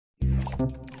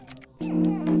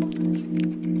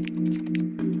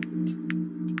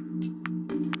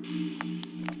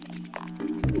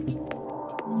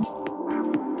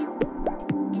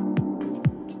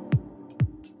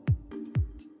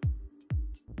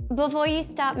Before you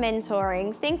start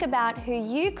mentoring, think about who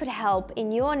you could help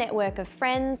in your network of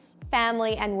friends,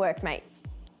 family, and workmates.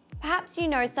 Perhaps you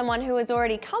know someone who has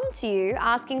already come to you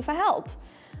asking for help,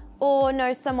 or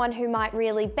know someone who might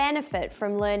really benefit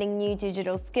from learning new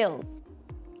digital skills.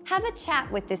 Have a chat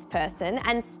with this person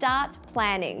and start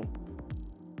planning.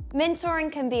 Mentoring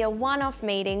can be a one-off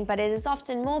meeting, but it is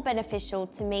often more beneficial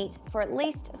to meet for at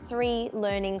least 3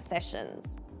 learning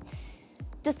sessions.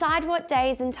 Decide what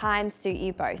days and times suit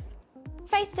you both.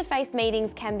 Face-to-face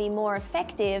meetings can be more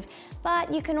effective,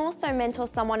 but you can also mentor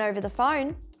someone over the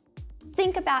phone.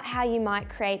 Think about how you might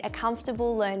create a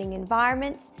comfortable learning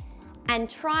environment and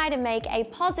try to make a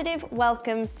positive,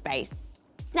 welcome space.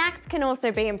 Snacks can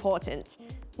also be important.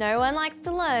 No one likes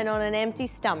to learn on an empty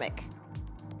stomach.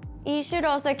 You should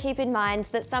also keep in mind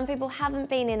that some people haven't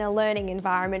been in a learning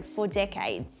environment for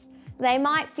decades. They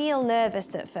might feel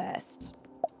nervous at first.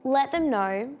 Let them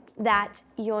know that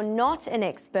you're not an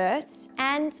expert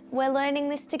and we're learning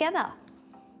this together.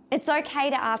 It's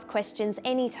okay to ask questions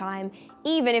anytime,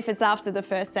 even if it's after the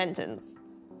first sentence.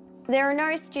 There are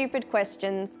no stupid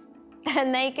questions,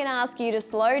 and they can ask you to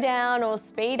slow down or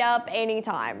speed up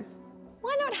anytime.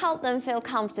 Why not help them feel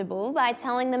comfortable by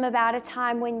telling them about a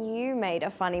time when you made a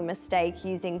funny mistake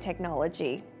using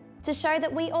technology, to show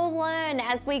that we all learn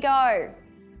as we go.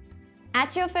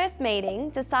 At your first meeting,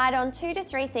 decide on 2 to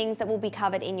 3 things that will be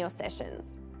covered in your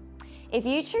sessions. If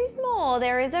you choose more,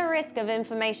 there is a risk of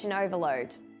information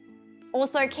overload.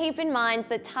 Also, keep in mind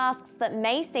that tasks that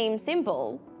may seem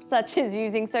simple, such as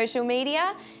using social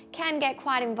media, can get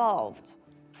quite involved.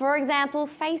 For example,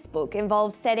 Facebook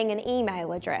involves setting an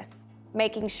email address,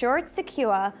 making sure it's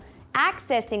secure,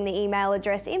 accessing the email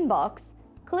address inbox,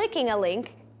 clicking a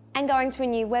link, and going to a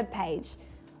new web page.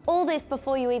 All this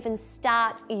before you even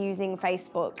start using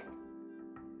Facebook.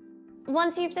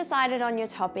 Once you've decided on your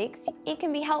topics, it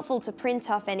can be helpful to print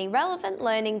off any relevant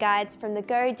learning guides from the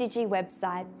Digi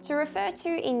website to refer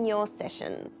to in your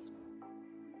sessions.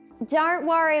 Don't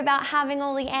worry about having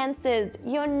all the answers.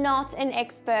 You're not an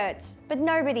expert, but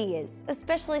nobody is,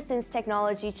 especially since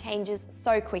technology changes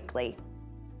so quickly.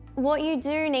 What you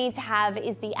do need to have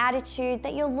is the attitude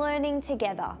that you're learning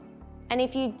together. And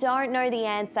if you don't know the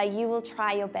answer, you will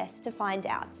try your best to find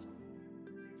out.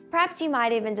 Perhaps you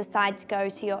might even decide to go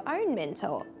to your own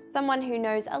mentor, someone who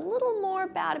knows a little more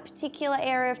about a particular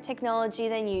area of technology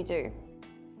than you do.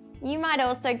 You might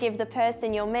also give the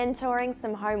person you're mentoring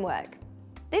some homework.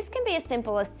 This can be as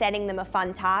simple as setting them a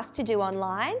fun task to do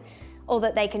online, or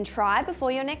that they can try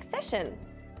before your next session.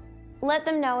 Let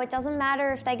them know it doesn't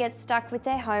matter if they get stuck with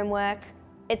their homework.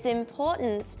 It's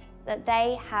important that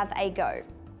they have a go.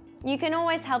 You can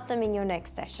always help them in your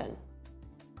next session.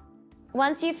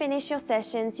 Once you finish your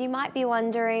sessions, you might be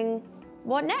wondering,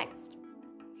 what next?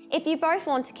 If you both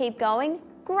want to keep going,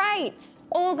 great!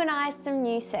 Organise some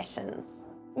new sessions.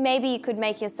 Maybe you could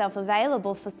make yourself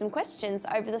available for some questions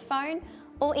over the phone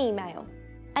or email.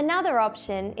 Another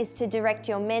option is to direct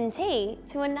your mentee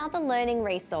to another learning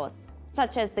resource,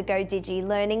 such as the Digi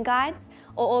learning guides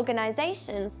or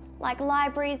organisations like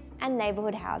libraries and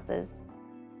neighbourhood houses.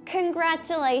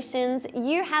 Congratulations,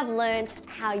 you have learnt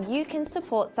how you can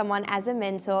support someone as a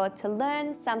mentor to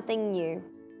learn something new.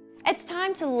 It's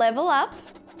time to level up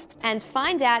and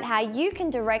find out how you can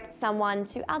direct someone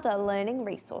to other learning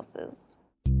resources.